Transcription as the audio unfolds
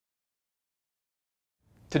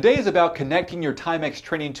Today is about connecting your Timex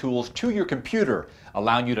training tools to your computer,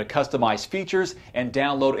 allowing you to customize features and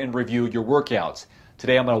download and review your workouts.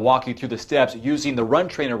 Today I'm going to walk you through the steps using the Run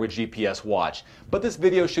Trainer with GPS watch, but this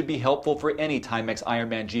video should be helpful for any Timex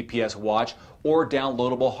Ironman GPS watch or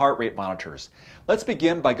downloadable heart rate monitors. Let's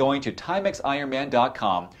begin by going to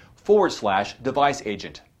timexironman.com/device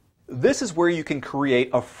agent. This is where you can create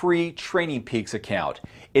a free Training Peaks account.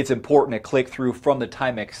 It's important to click through from the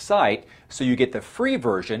Timex site so you get the free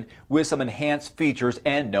version with some enhanced features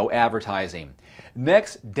and no advertising.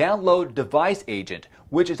 Next, download Device Agent,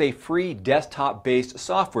 which is a free desktop-based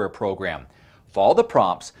software program. Follow the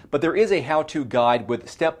prompts, but there is a how-to guide with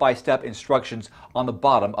step-by-step instructions on the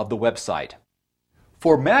bottom of the website.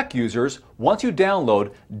 For Mac users, once you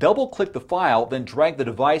download, double-click the file, then drag the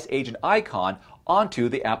Device Agent icon onto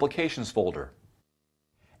the Applications folder.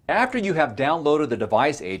 After you have downloaded the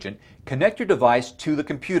Device Agent, connect your device to the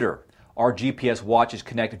computer. Our GPS watches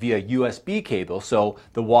connect via USB cable, so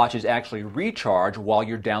the watches actually recharge while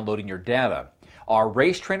you're downloading your data. Our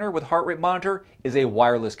Race Trainer with heart rate monitor is a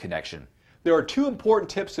wireless connection. There are two important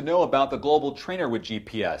tips to know about the Global Trainer with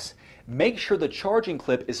GPS. Make sure the charging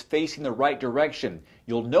clip is facing the right direction.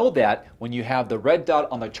 You'll know that when you have the red dot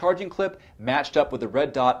on the charging clip matched up with the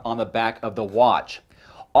red dot on the back of the watch.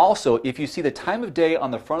 Also, if you see the time of day on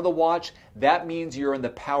the front of the watch, that means you're in the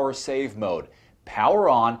power save mode. Power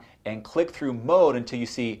on and click through mode until you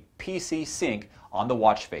see PC Sync on the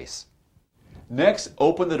watch face. Next,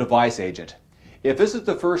 open the Device Agent. If this is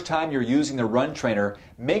the first time you're using the Run Trainer,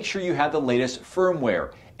 make sure you have the latest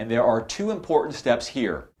firmware, and there are two important steps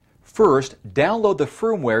here. First, download the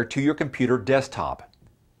firmware to your computer desktop.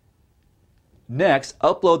 Next,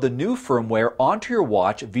 upload the new firmware onto your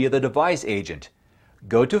watch via the Device Agent.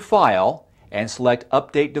 Go to File and select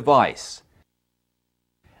Update Device.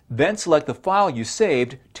 Then select the file you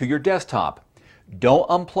saved to your desktop. Don't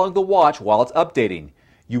unplug the watch while it's updating.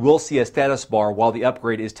 You will see a status bar while the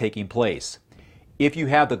upgrade is taking place. If you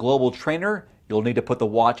have the Global Trainer, you'll need to put the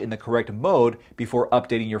watch in the correct mode before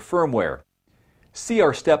updating your firmware. See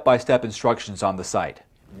our step-by-step instructions on the site.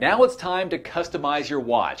 Now it's time to customize your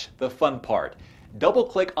watch, the fun part.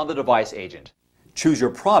 Double-click on the Device Agent. Choose your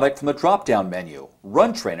product from the drop-down menu,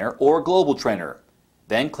 Run Trainer or Global Trainer.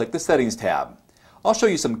 Then click the Settings tab. I'll show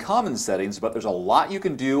you some common settings, but there's a lot you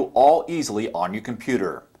can do all easily on your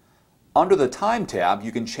computer. Under the Time tab,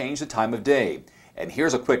 you can change the time of day. And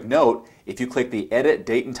here's a quick note, if you click the Edit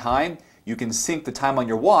Date and Time, you can sync the time on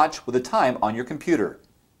your watch with the time on your computer.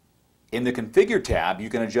 In the Configure tab, you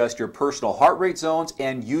can adjust your personal heart rate zones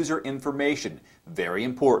and user information. Very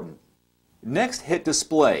important. Next, hit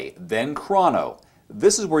Display, then Chrono.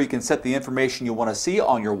 This is where you can set the information you want to see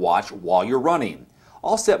on your watch while you're running.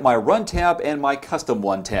 I'll set my Run tab and my Custom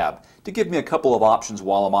One tab to give me a couple of options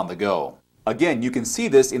while I'm on the go. Again, you can see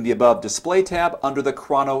this in the above Display tab under the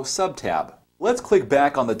Chrono sub-tab. Let's click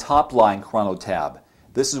back on the top line Chrono tab.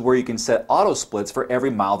 This is where you can set auto splits for every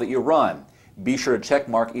mile that you run. Be sure to check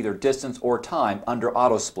mark either distance or time under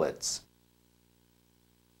auto splits.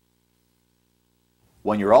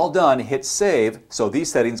 When you're all done, hit Save so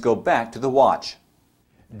these settings go back to the watch.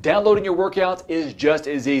 Downloading your workouts is just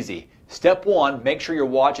as easy. Step 1, make sure your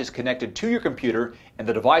watch is connected to your computer and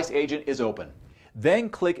the Device Agent is open. Then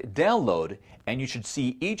click Download and you should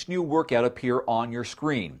see each new workout appear on your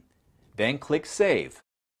screen. Then click Save.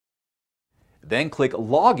 Then click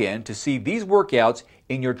Login to see these workouts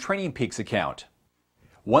in your Training Peaks account.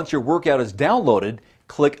 Once your workout is downloaded,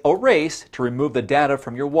 click Erase to remove the data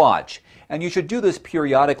from your watch. And you should do this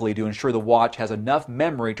periodically to ensure the watch has enough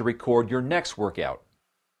memory to record your next workout.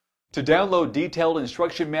 To download detailed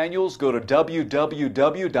instruction manuals, go to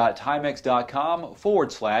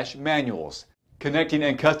www.timex.com/manuals. Connecting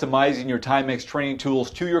and customizing your Timex training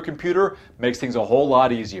tools to your computer makes things a whole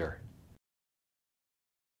lot easier.